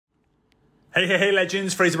Hey,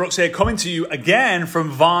 legends. Fraser Brooks here, coming to you again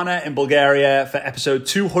from Varna in Bulgaria for episode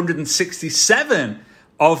 267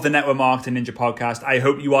 of the Network Marketing Ninja podcast. I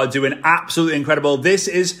hope you are doing absolutely incredible. This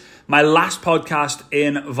is my last podcast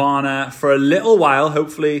in Varna for a little while,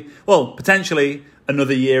 hopefully, potentially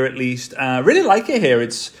another year at least. Really like it here.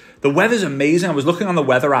 The weather's amazing. I was looking on the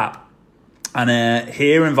weather app, and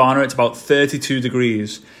here in Varna, it's about 32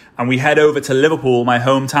 degrees. And we head over to Liverpool, my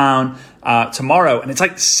hometown, tomorrow. And it's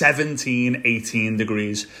like 17, 18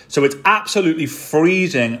 degrees. So it's absolutely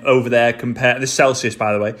freezing over there this is Celsius,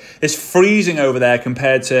 by the way. It's freezing over there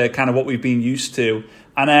compared to kind of what we've been used to.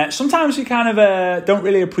 And sometimes we kind of don't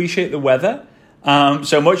really appreciate the weather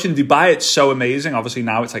so much. In Dubai, it's so amazing. Obviously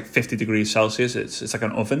now it's like 50 degrees Celsius. It's like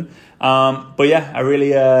an oven. But yeah, I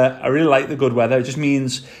really like the good weather. It just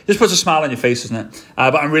puts a smile on your face, doesn't it?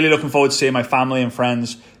 But I'm really looking forward to seeing my family and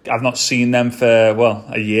friends. I've not seen them for,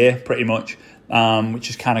 a year pretty much, which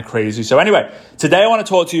is kind of crazy. So anyway, today I want to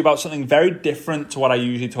talk to you about something very different to what I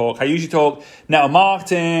usually talk. I usually talk network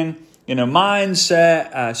marketing,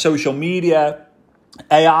 mindset, social media.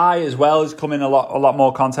 AI as well is coming, a lot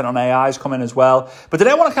more content on AI is coming as well. But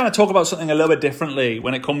today I want to kind of talk about something a little bit differently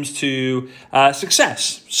when it comes to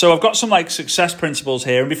success. So I've got some success principles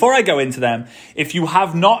here. And before I go into them, if you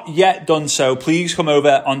have not yet done so, please come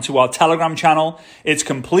over onto our Telegram channel. It's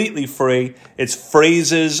completely free. It's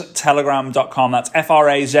fraserstelegram.com. That's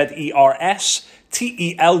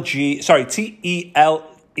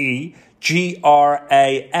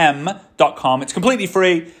Telegram.com. It's completely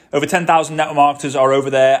free. Over 10,000 network marketers are over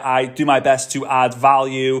there. I do my best to add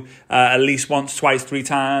value at least once, twice, three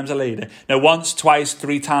times once, twice,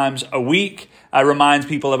 three times a week. I remind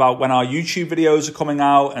people about when our YouTube videos are coming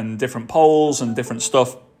out and different polls and different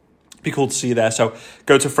stuff. Be cool to see you there. So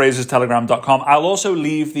go to fraserstelegram.com. I'll also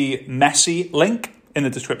leave the Messy link in the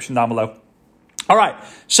description down below. All right.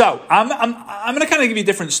 So I'm going to kind of give you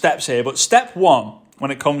different steps here, but step one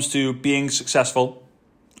when it comes to being successful,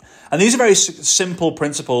 and these are very simple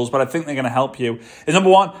principles, but I think they're going to help you, is number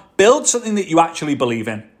one, build something that you actually believe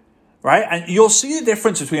in, right? And you'll see the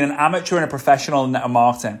difference between an amateur and a professional in network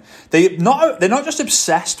marketing. They're not just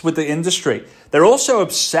obsessed with the industry. They're also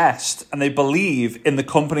obsessed and they believe in the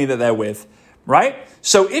company that they're with, right?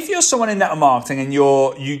 So if you're someone in network marketing and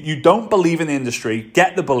you don't believe in the industry,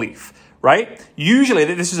 get the belief, right? Usually,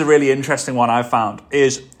 this is a really interesting one I've found,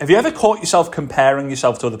 is have you ever caught yourself comparing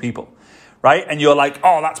yourself to other people? Right? And you're like,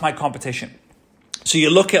 oh, that's my competition. So you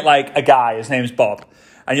look at a guy, his name's Bob,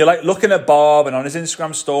 and you're looking at Bob, and on his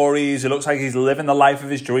Instagram stories, it looks like he's living the life of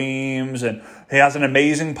his dreams, and he has an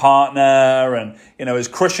amazing partner, and, is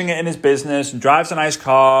crushing it in his business, and drives a nice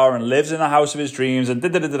car, and lives in the house of his dreams, and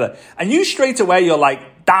da-da-da-da-da. And you straight away, you're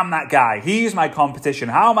like, damn that guy. He's my competition.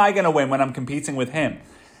 How am I going to win when I'm competing with him?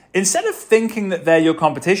 Instead of thinking that they're your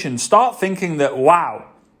competition, start thinking that, wow,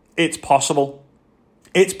 it's possible.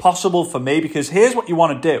 It's possible for me, because here's what you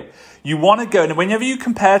want to do. You want to go, and whenever you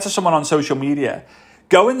compare to someone on social media,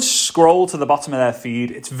 go and scroll to the bottom of their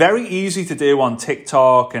feed. It's very easy to do on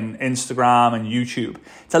TikTok and Instagram and YouTube.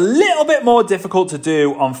 It's a little bit more difficult to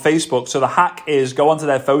do on Facebook. So the hack is go onto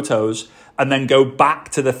their photos and then go back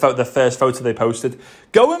to the first photo they posted.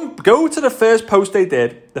 Go to the first post they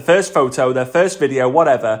did, the first photo, their first video,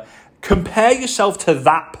 whatever. Compare yourself to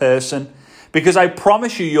that person, because I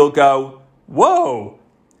promise you'll go, whoa,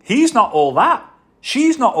 he's not all that.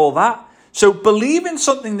 She's not all that. So believe in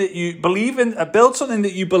something that you believe in, build something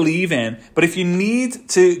that you believe in. But if you need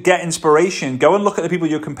to get inspiration, go and look at the people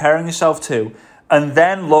you're comparing yourself to, and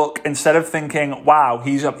then look, instead of thinking, wow,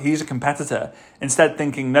 he's a competitor, instead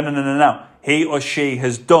thinking, no. He or she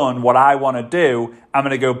has done what I want to do. I'm going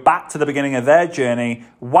to go back to the beginning of their journey.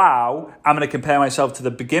 Wow, I'm going to compare myself to the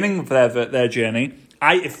beginning of their journey.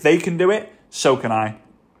 If they can do it, so can I.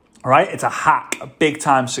 All right, it's a hack, a big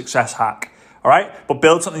time success hack. All right, but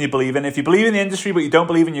build something you believe in. If you believe in the industry, but you don't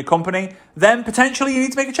believe in your company, then potentially you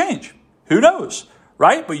need to make a change. Who knows,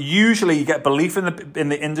 right? But usually you get belief in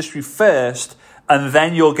the industry first, and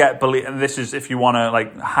then you'll get belief. And this is if you want to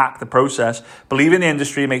hack the process. Believe in the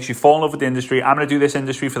industry, makes you fall in love with the industry. I'm going to do this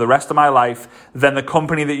industry for the rest of my life. Then the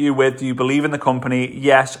company that you're with, do you believe in the company?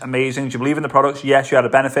 Yes, amazing. Do you believe in the products? Yes, you had a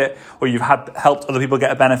benefit, or you've helped other people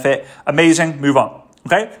get a benefit. Amazing. Move on.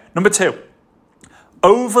 Okay. Number two,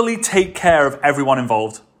 overly take care of everyone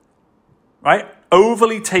involved, right?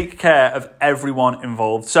 Overly take care of everyone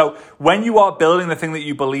involved. So when you are building the thing that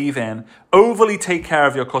you believe in, overly take care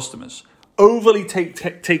of your customers, overly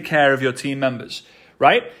take care of your team members,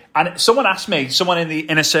 right? And someone asked me, someone in the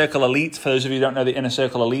Inner Circle Elite, for those of you who don't know the Inner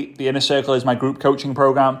Circle Elite, the Inner Circle is my group coaching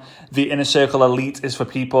program. The Inner Circle Elite is for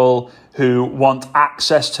people who want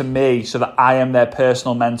access to me so that I am their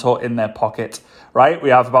personal mentor in their pocket, right? We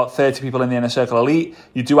have about 30 people in the Inner Circle Elite.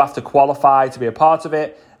 You do have to qualify to be a part of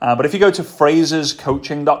it. But if you go to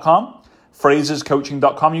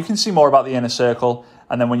fraserscoaching.com, you can see more about the Inner Circle.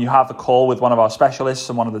 And then when you have a call with one of our specialists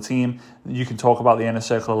and one of the team, you can talk about the Inner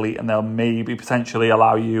Circle Elite, and they'll maybe potentially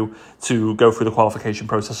allow you to go through the qualification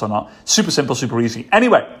process or not. Super simple, super easy.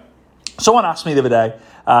 Anyway, someone asked me the other day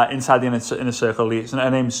inside the Inner Circle Elite, and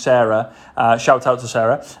her name's Sarah. Shout out to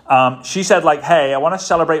Sarah. She said, like, hey, I want to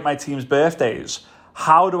celebrate my team's birthdays.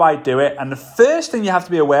 How do I do it? And the first thing you have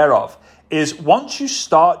to be aware of is once you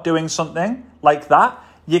start doing something like that,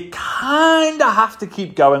 you kind of have to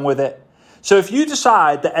keep going with it. So if you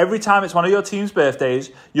decide that every time it's one of your team's birthdays,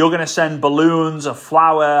 you're going to send balloons,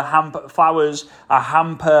 flowers, a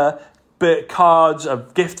hamper, cards, a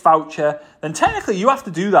gift voucher, then technically you have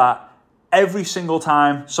to do that every single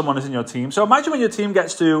time someone is in your team. So imagine when your team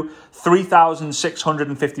gets to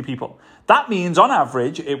 3,650 people. That means on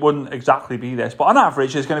average, it wouldn't exactly be this, but on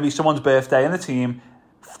average, there's going to be someone's birthday in the team,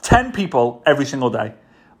 10 people every single day.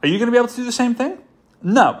 Are you going to be able to do the same thing?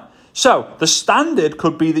 No. So the standard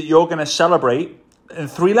could be that you're going to celebrate in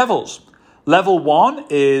 3 levels. Level 1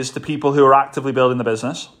 is the people who are actively building the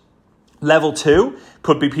business. Level 2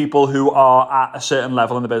 could be people who are at a certain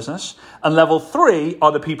level in the business. And level 3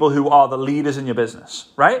 are the people who are the leaders in your business,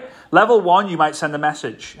 right? Level 1, you might send a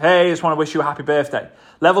message. Hey, I just want to wish you a happy birthday.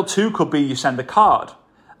 Level 2 could be you send a card.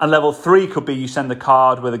 And level 3 could be you send a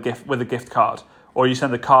card with a gift card. Or you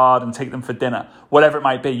send a card and take them for dinner, whatever it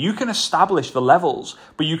might be. You can establish the levels,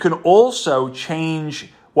 but you can also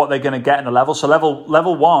change what they're going to get in the level. So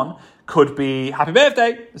level 1 could be happy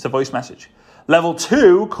birthday. It's a voice message. Level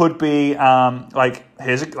 2 could be happy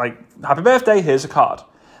birthday. Here's a card.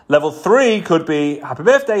 Level 3 could be happy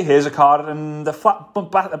birthday. Here's a card and a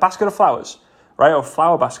basket of flowers, right? Or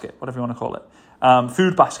flower basket, whatever you want to call it.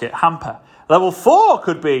 Food basket, hamper. Level 4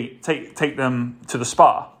 could be take them to the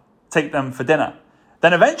spa. Take them for dinner.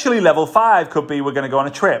 Then eventually level 5 could be we're going to go on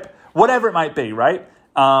a trip. Whatever it might be, right?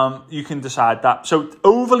 You can decide that. So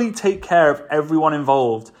overly take care of everyone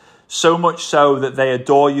involved, so much so that they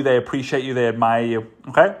adore you, they appreciate you, they admire you,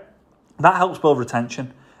 okay? That helps build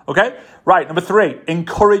retention, okay? Right, number 3,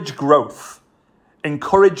 encourage growth.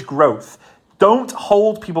 Encourage growth. Don't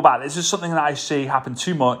hold people back. This is something that I see happen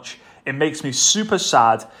too much. It makes me super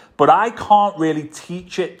sad, but I can't really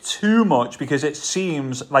teach it too much because it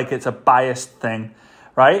seems like it's a biased thing,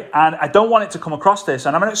 right? And I don't want it to come across this,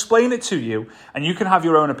 and I'm going to explain it to you, and you can have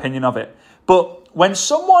your own opinion of it. But when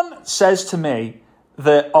someone says to me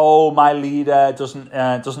that, oh, my leader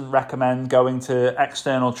doesn't recommend going to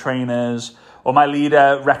external trainers, or my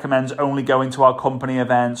leader recommends only going to our company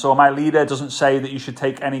events, or my leader doesn't say that you should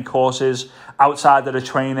take any courses outside of the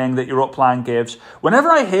training that your upline gives.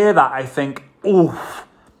 Whenever I hear that, I think, oof,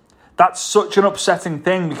 that's such an upsetting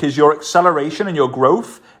thing because your acceleration and your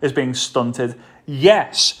growth is being stunted.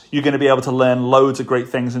 Yes, you're going to be able to learn loads of great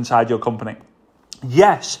things inside your company.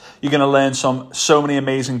 Yes, you're going to learn so many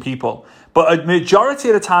amazing people. But a majority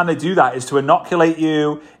of the time they do that is to inoculate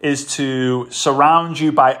you, is to surround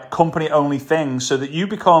you by company-only things so that you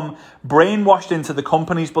become brainwashed into the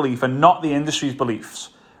company's belief and not the industry's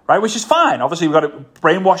beliefs, right? Which is fine. Obviously,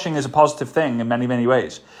 brainwashing is a positive thing in many, many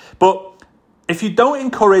ways. But if you don't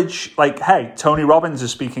encourage, like, hey, Tony Robbins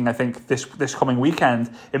is speaking, I think, this coming weekend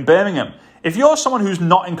in Birmingham. If you're someone who's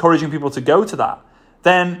not encouraging people to go to that,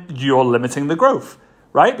 then you're limiting the growth.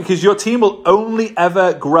 Right? Because your team will only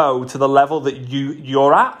ever grow to the level that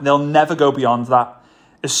you're at. They'll never go beyond that.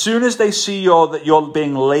 As soon as they see that you're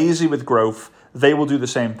being lazy with growth, they will do the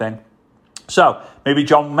same thing. So maybe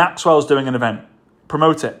John Maxwell's doing an event,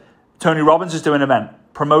 promote it. Tony Robbins is doing an event,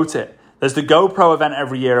 promote it. There's the GoPro event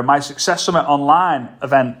every year and my Success Summit online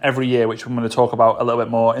event every year, which I'm going to talk about a little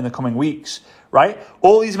bit more in the coming weeks, right?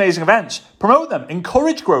 All these amazing events, promote them,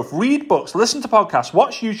 encourage growth, read books, listen to podcasts,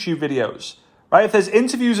 watch YouTube videos. Right? If there's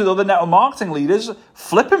interviews with other network marketing leaders,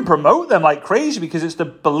 flip and promote them like crazy because it's the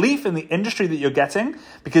belief in the industry that you're getting,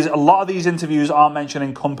 because a lot of these interviews aren't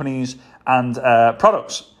mentioning companies and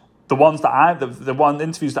products. The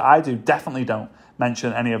interviews that I do definitely don't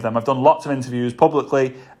mention any of them. I've done lots of interviews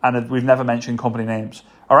publicly and we've never mentioned company names.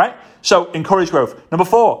 All right? So encourage growth. Number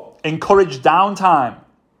 4, encourage downtime.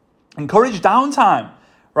 Encourage downtime,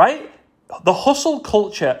 right? The hustle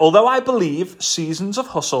culture, although I believe seasons of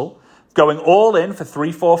hustle, going all in for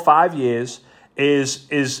 3, 4, 5 years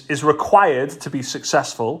is required to be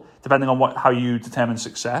successful, depending on how you determine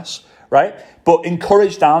success, right? But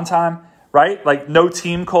encourage downtime, right? Like no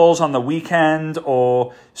team calls on the weekend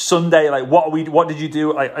or Sunday. Like what did you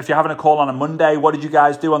do? Like if you're having a call on a Monday, what did you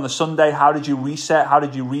guys do on the Sunday? How did you reset? How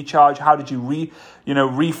did you recharge? How did you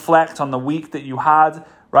reflect on the week that you had,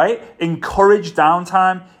 right? Encourage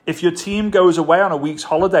downtime. If your team goes away on a week's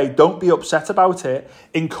holiday, don't be upset about it.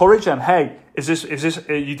 Encourage them. Hey,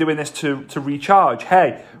 are you doing this to recharge?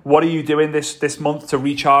 Hey, what are you doing this month to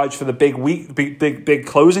recharge for the big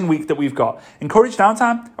closing week that we've got? Encourage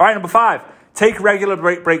downtime. All right, number 5, take regular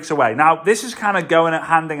breaks away. Now, this is kind of going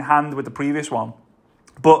hand in hand with the previous one,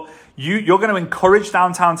 but you're going to encourage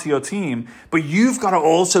downtime to your team, but you've got to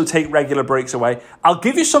also take regular breaks away. I'll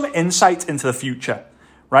give you some insight into the future,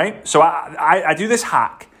 right? So I do this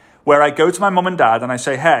hack where I go to my mum and dad and I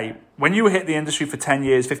say, hey, when you hit the industry for 10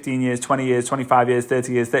 years, 15 years, 20 years, 25 years,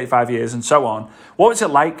 30 years, 35 years, and so on, what was it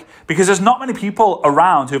like? Because there's not many people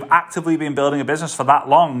around who've actively been building a business for that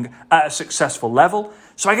long at a successful level.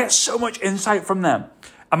 So I get so much insight from them.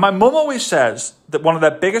 And my mum always says that one of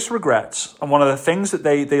their biggest regrets and one of the things that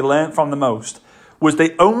they learned from the most was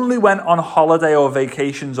they only went on holiday or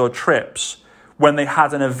vacations or trips when they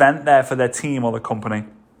had an event there for their team or the company.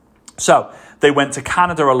 So they went to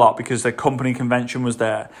Canada a lot because their company convention was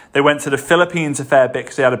there. They went to the Philippines a fair bit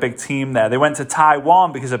because they had a big team there. They went to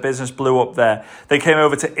Taiwan because a business blew up there. They came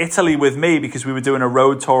over to Italy with me because we were doing a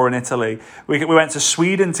road tour in Italy. We went to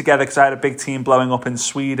Sweden together because I had a big team blowing up in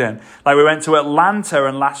Sweden. Like we went to Atlanta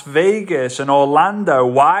and Las Vegas and Orlando.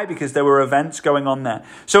 Why? Because there were events going on there.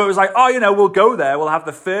 So it was like, we'll go there. We'll have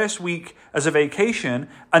the first week as a vacation,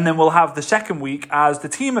 and then we'll have the second week as the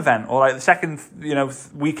team event, or like the second,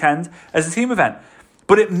 weekend as the team event.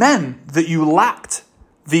 But it meant that you lacked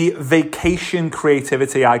the vacation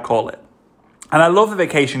creativity, I call it. And I love the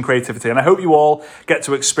vacation creativity, and I hope you all get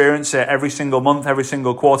to experience it every single month, every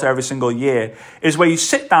single quarter, every single year, is where you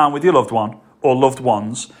sit down with your loved one or loved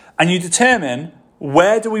ones, and you determine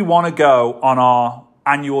where do we want to go on our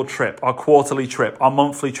annual trip, our quarterly trip, our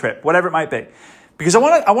monthly trip, whatever it might be. Because I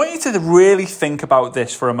want you to really think about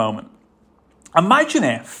this for a moment. Imagine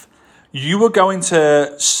if you were going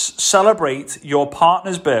to celebrate your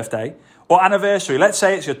partner's birthday or anniversary. Let's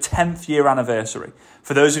say it's your 10th year anniversary.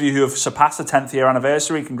 For those of you who have surpassed the 10th year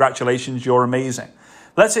anniversary, congratulations, you're amazing.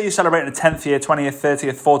 Let's say you're celebrating the 10th year, 20th,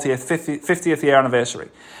 30th, 40th, 50th year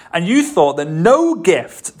anniversary. And you thought that no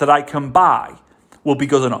gift that I can buy will be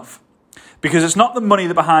good enough. Because it's not the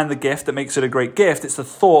money behind the gift that makes it a great gift, it's the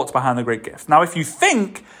thought behind the great gift. Now, if you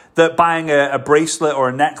think that buying a bracelet or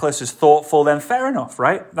a necklace is thoughtful, then fair enough,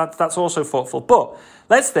 right? That's also thoughtful. But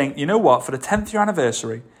let's think, you know what, for the 10th year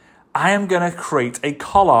anniversary, I am going to create a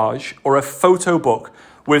collage or a photo book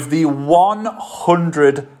with the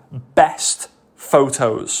 100 best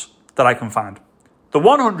photos that I can find. The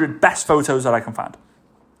 100 best photos that I can find.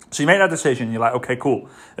 So you make that decision, you're like, okay, cool,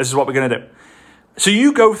 this is what we're going to do. So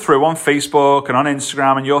you go through on Facebook and on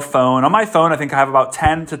Instagram and your phone. On my phone, I think I have about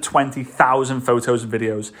 10 to 20,000 photos and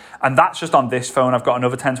videos. And that's just on this phone. I've got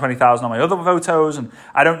another 10, 20,000 on my other photos. And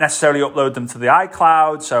I don't necessarily upload them to the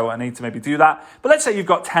iCloud, so I need to maybe do that. But let's say you've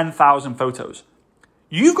got 10,000 photos.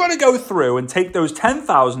 You've got to go through and take those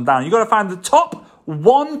 10,000 down. You've got to find the top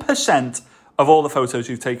 1% of all the photos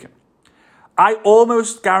you've taken. I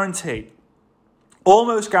almost guarantee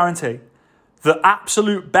the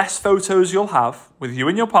absolute best photos you'll have with you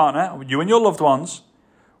and your partner, you and your loved ones,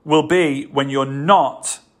 will be when you're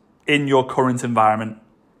not in your current environment.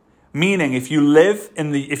 Meaning, if you live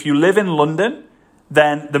in London,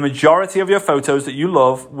 then the majority of your photos that you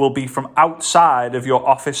love will be from outside of your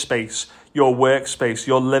office space, your workspace,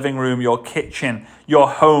 your living room, your kitchen, your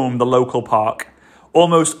home, the local park.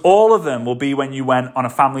 Almost all of them will be when you went on a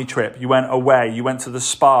family trip, you went away, you went to the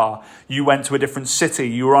spa, you went to a different city,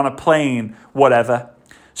 you were on a plane, whatever.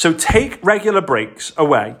 So take regular breaks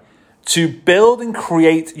away to build and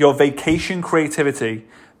create your vacation creativity,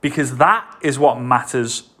 because that is what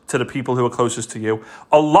matters to the people who are closest to you.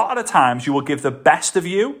 A lot of the times you will give the best of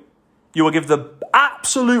you, you will give the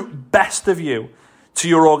absolute best of you to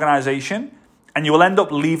your organization, and you will end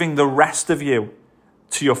up leaving the rest of you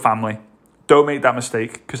to your family. Don't make that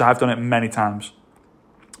mistake, because I've done it many times.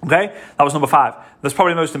 Okay, that was number 5. That's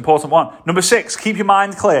probably the most important one. Number 6, keep your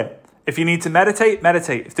mind clear. If you need to meditate,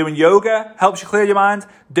 meditate. If doing yoga helps you clear your mind,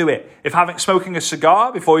 do it. If smoking a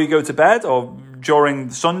cigar before you go to bed or during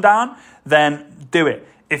sundown, then do it.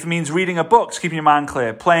 If it means reading a book to keep your mind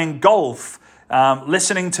clear, playing golf,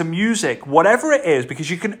 listening to music, whatever it is, because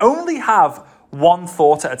you can only have one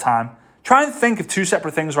thought at a time. Try and think of 2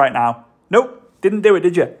 separate things right now. Nope. Didn't do it,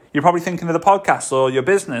 did you? You're probably thinking of the podcast or your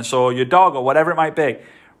business or your dog or whatever it might be,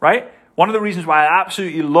 right? One of the reasons why I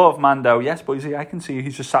absolutely love Mando, yes, Boise, I can see you,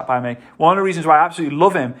 he's just sat by me. One of the reasons why I absolutely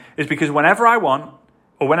love him is because whenever I want,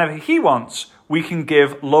 or whenever he wants, we can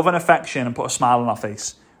give love and affection and put a smile on our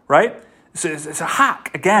face, right? So it's a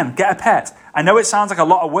hack. Again, get a pet. I know it sounds like a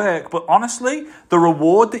lot of work, but honestly, the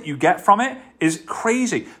reward that you get from it is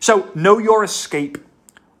crazy. So know your escape.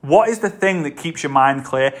 What is the thing that keeps your mind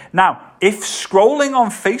clear? Now, if scrolling on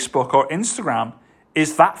Facebook or Instagram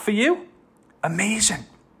is that for you, amazing.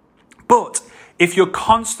 But if you're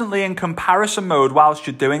constantly in comparison mode whilst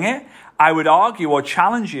you're doing it, I would argue or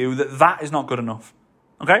challenge you that that is not good enough.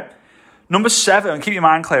 Okay? Number 7, keep your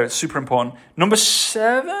mind clear, it's super important. Number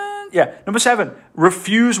 7,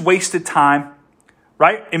 refuse wasted time,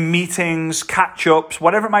 right? In meetings, catch-ups,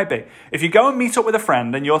 whatever it might be. If you go and meet up with a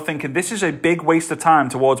friend and you're thinking, this is a big waste of time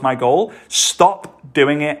towards my goal, stop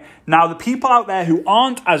doing it. Now, the people out there who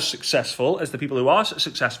aren't as successful as the people who are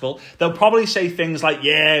successful, they'll probably say things like,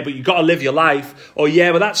 yeah, but you got to live your life, or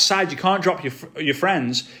yeah, but that's sad, you can't drop your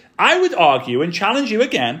friends. I would argue and challenge you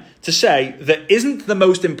again to say that isn't the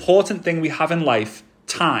most important thing we have in life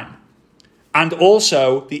time, and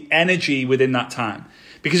also the energy within that time.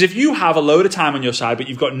 Because if you have a load of time on your side, but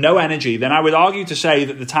you've got no energy, then I would argue to say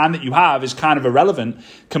that the time that you have is kind of irrelevant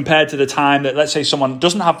compared to the time that, let's say, someone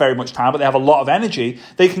doesn't have very much time, but they have a lot of energy,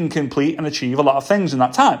 they can complete and achieve a lot of things in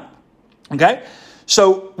that time. Okay?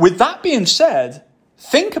 So with that being said,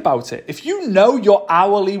 think about it. If you know your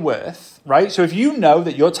hourly worth, right? So if you know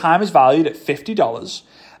that your time is valued at $50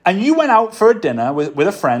 and you went out for a dinner with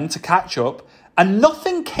a friend to catch up and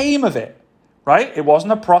nothing came of it, right? It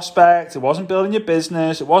wasn't a prospect. It wasn't building your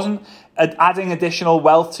business. It wasn't adding additional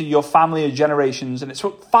wealth to your family or generations. And it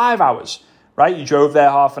took 5 hours, right? You drove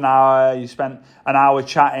there half an hour. You spent an hour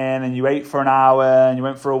chatting and you ate for an hour and you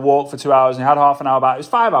went for a walk for 2 hours and you had half an hour back. It was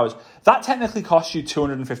 5 hours. That technically cost you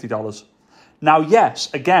 $250. Now,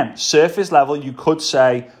 yes, again, surface level, you could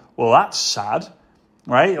say, well, that's sad,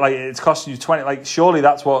 right? Like it's costing you 20, like surely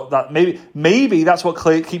that's what that, maybe that's what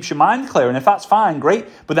keeps your mind clear. And if that's fine, great.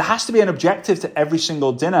 But there has to be an objective to every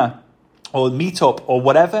single dinner or meetup or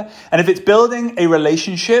whatever. And if it's building a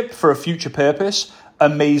relationship for a future purpose,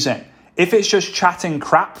 amazing. If it's just chatting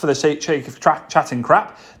crap for the sake of chatting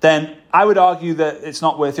crap, then I would argue that it's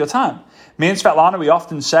not worth your time. Me and Svetlana, we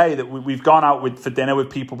often say that we've gone out for dinner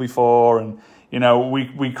with people before, and you know,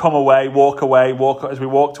 we come away, as we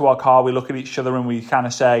walk to our car, we look at each other and we kind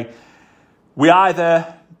of say, we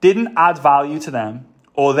either didn't add value to them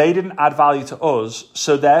or they didn't add value to us,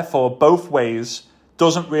 so therefore both ways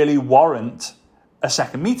doesn't really warrant a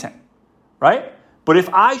second meeting, right? But if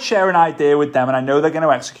I share an idea with them and I know they're going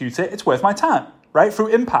to execute it, it's worth my time, right? Through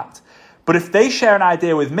impact. But if they share an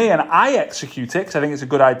idea with me and I execute it because I think it's a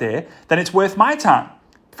good idea, then it's worth my time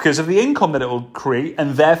because of the income that it will create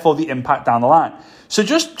and therefore the impact down the line. So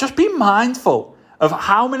just be mindful of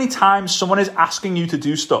how many times someone is asking you to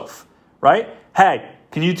do stuff, right? Hey,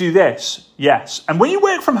 can you do this? Yes. And when you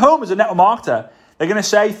work from home as a network marketer, they're going to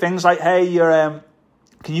say things like, hey,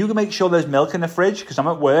 can you make sure there's milk in the fridge? Because I'm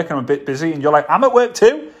at work and I'm a bit busy. And you're like, I'm at work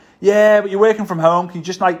too? Yeah, but you're working from home. Can you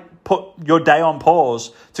just put your day on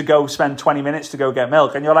pause to go spend 20 minutes to go get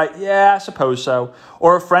milk? And you're like, yeah, I suppose so.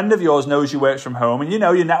 Or a friend of yours knows you work from home and you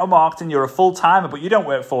know you're network marketing, you're a full-timer, but you don't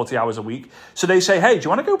work 40 hours a week. So they say, hey, do you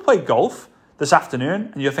want to go play golf this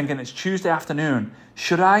afternoon? And you're thinking, it's Tuesday afternoon.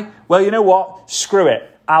 Should I? Well, you know what? Screw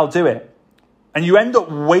it. I'll do it. And you end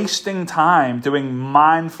up wasting time doing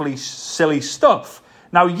mindfully silly stuff.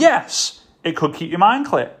 Now, yes, it could keep your mind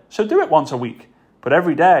clear. So do it once a week. But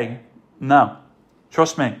every day, no.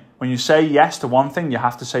 Trust me, when you say yes to one thing, you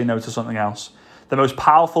have to say no to something else. The most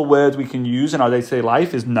powerful word we can use in our day-to-day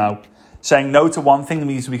life is no. Saying no to one thing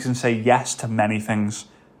means we can say yes to many things.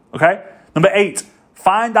 Okay? Number 8,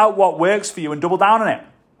 find out what works for you and double down on it.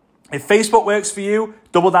 If Facebook works for you,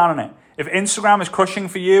 double down on it. If Instagram is crushing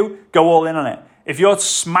for you, go all in on it. If you're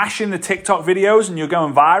smashing the TikTok videos and you're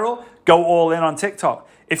going viral, go all in on TikTok.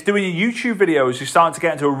 If doing your YouTube videos, you're starting to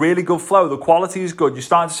get into a really good flow, the quality is good, you're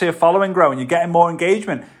starting to see a following grow and you're getting more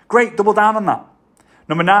engagement, great, double down on that.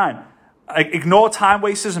 Number 9, ignore time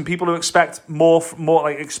wasters and people who expect more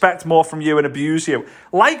from you and abuse you.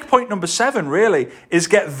 Like point number 7, really, is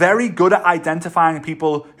get very good at identifying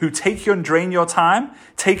people who take you and drain your time,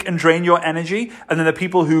 take and drain your energy, and then the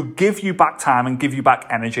people who give you back time and give you back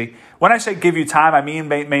energy. When I say give you time, I mean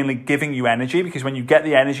mainly giving you energy, because when you get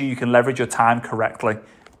the energy, you can leverage your time correctly.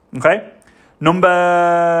 Okay?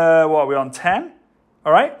 Number, what are we on, 10?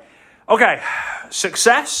 All right? Okay,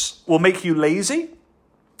 success will make you lazy.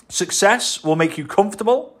 Success will make you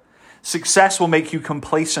comfortable. Success will make you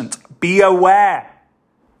complacent. Be aware,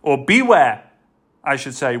 or beware, I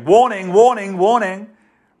should say. Warning, warning, warning,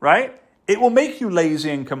 right? it will make you lazy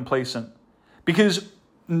and complacent. Because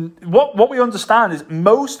what we understand is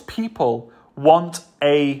most people want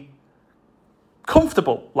a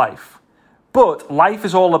comfortable life. But life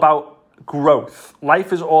is all about growth.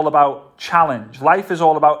 Life is all about challenge. Life is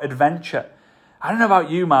all about adventure. I don't know about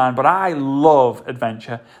you, man, but I love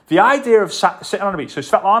adventure. The idea of sitting on a beach. So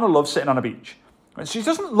Svetlana loves sitting on a beach. She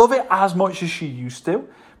doesn't love it as much as she used to,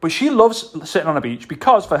 but she loves sitting on a beach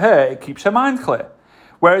because for her, it keeps her mind clear.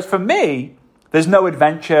 Whereas for me, there's no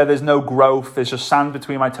adventure, there's no growth, there's just sand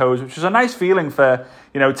between my toes, which is a nice feeling for,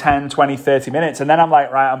 10, 20, 30 minutes. And then I'm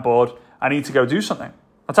like, right, I'm bored. I need to go do something.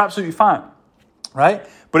 That's absolutely fine, right?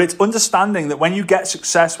 But it's understanding that when you get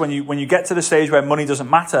success, when you get to the stage where money doesn't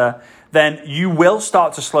matter, then you will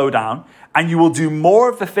start to slow down and you will do more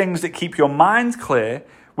of the things that keep your mind clear,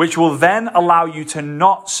 which will then allow you to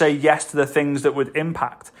not say yes to the things that would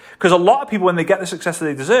impact. Because a lot of people, when they get the success that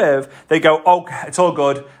they deserve, they go, oh, it's all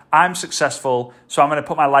good. I'm successful, so I'm going to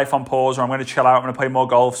put my life on pause, or I'm going to chill out, I'm going to play more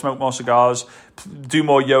golf, smoke more cigars, do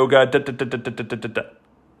more yoga,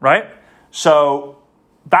 right? So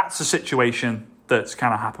that's the situation that's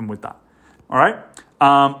kind of happened with that, all right?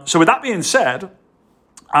 So with that being said,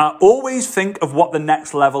 always think of what the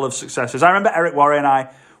next level of success is. I remember Eric Worre and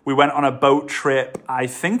I, we went on a boat trip, I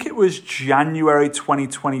think it was January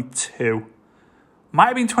 2022. Might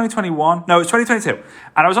have been 2021. No, it was 2022.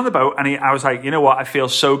 And I was on the boat and I was like, you know what? I feel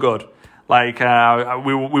so good. Like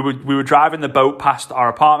we were driving the boat past our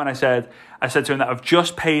apartment. I said to him that I've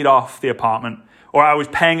just paid off the apartment, or I was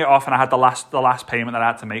paying it off and I had the last payment that I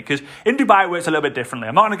had to make. Because in Dubai it works a little bit differently.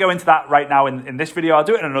 I'm not going to go into that right now in this video. I'll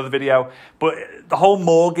do it in another video. But the whole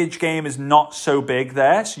mortgage game is not so big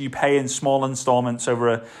there. So you pay in small installments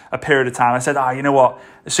over a period of time. I said, you know what?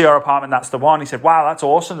 See our apartment, that's the one. He said, wow, that's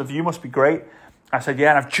awesome. The view must be great. I said,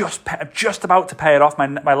 yeah, and I'm just about to pay it off.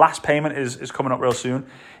 My last payment is coming up real soon.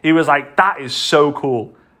 He was like, that is so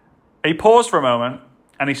cool. He paused for a moment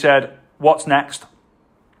and he said, what's next?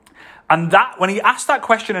 And that, when he asked that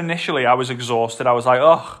question initially, I was exhausted. I was like,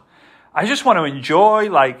 I just want to enjoy.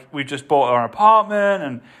 Like, we just bought our apartment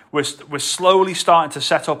and we're slowly starting to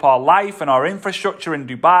set up our life and our infrastructure in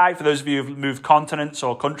Dubai. For those of you who've moved continents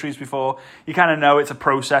or countries before, you kind of know it's a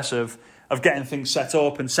process of getting things set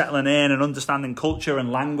up and settling in and understanding culture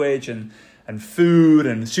and language and food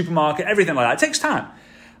and supermarket, everything like that. It takes time.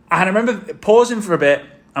 And I remember pausing for a bit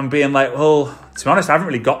and being like, well, to be honest, I haven't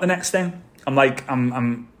really got the next thing. I'm like,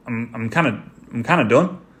 I'm kind of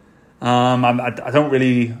done. I don't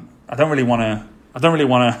really want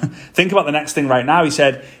to think about the next thing right now. He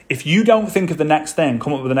said, if you don't think of the next thing,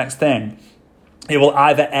 come up with the next thing, it will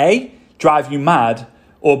either A, drive you mad,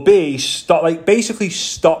 or B,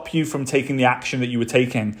 stop you from taking the action that you were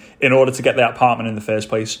taking in order to get that apartment in the first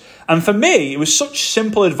place. And for me, it was such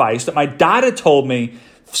simple advice that my dad had told me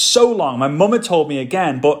so long. My mum had told me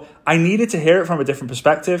again, but I needed to hear it from a different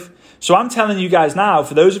perspective. So I'm telling you guys now,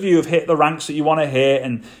 for those of you who've hit the ranks that you want to hit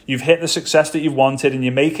and you've hit the success that you've wanted and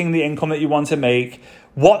you're making the income that you want to make,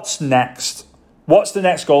 what's next? What's the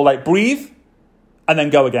next goal? Like, breathe and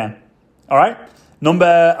then go again. All right?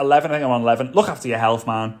 Number 11, I think I'm on 11. Look after your health,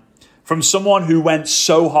 man. From someone who went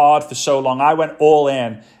so hard for so long, I went all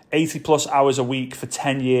in, 80 plus hours a week for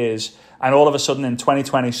 10 years. And all of a sudden in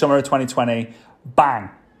 2020, summer of 2020,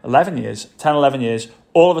 bang, 11 years,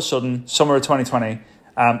 all of a sudden, summer of 2020,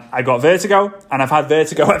 I got vertigo and I've had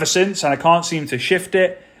vertigo ever since and I can't seem to shift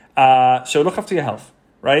it. So look after your health,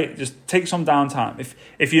 right? Just take some downtime.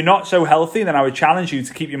 If you're not so healthy, then I would challenge you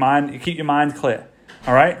to keep your mind clear.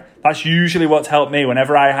 All right? That's usually what's helped me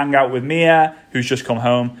whenever I hang out with Mia, who's just come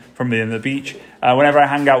home from the beach. Whenever I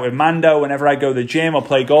hang out with Mando, whenever I go to the gym or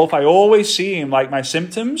play golf, I always seem like my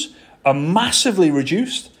symptoms are massively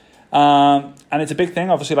reduced. And it's a big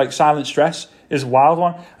thing. Obviously, like silent stress is a wild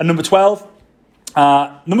one. And number 12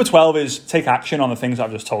 is take action on the things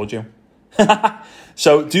I've just told you.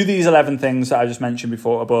 So do these 11 things that I just mentioned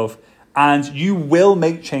above, and you will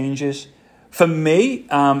make changes. For me,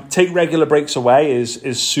 take regular breaks away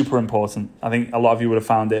is super important. I think a lot of you would have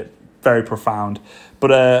found it very profound.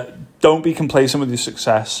 But don't be complacent with your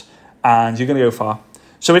success, and you're going to go far.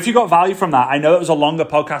 So if you got value from that, I know it was a longer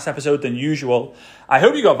podcast episode than usual. I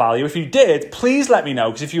hope you got value. If you did, please let me know,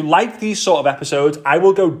 because if you like these sort of episodes, I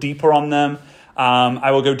will go deeper on them.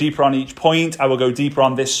 I will go deeper on each point. I will go deeper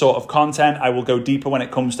on this sort of content. I will go deeper when it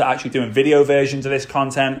comes to actually doing video versions of this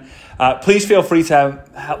content. Please feel free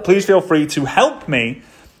to help me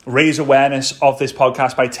raise awareness of this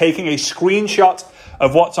podcast by taking a screenshot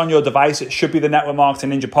of what's on your device. It should be the Network Marketing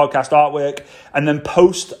Ninja podcast artwork, and then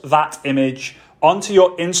post that image onto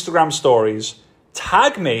your Instagram stories.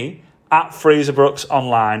 Tag me at Fraser Brooks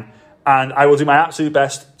Online, And I will do my absolute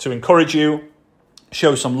best to encourage you,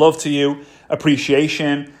 show some love to you,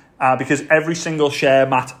 appreciation, because every single share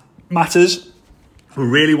matters. We're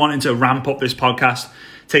really wanting to ramp up this podcast,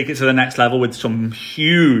 take it to the next level with some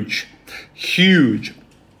huge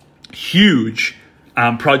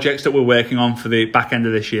projects that we're working on for the back end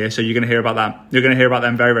of this year. So you're going to hear about that. You're going to hear about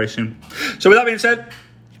them very, very soon. So with that being said,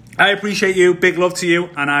 I appreciate you. Big love to you.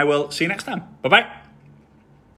 And I will see you next time. Bye-bye.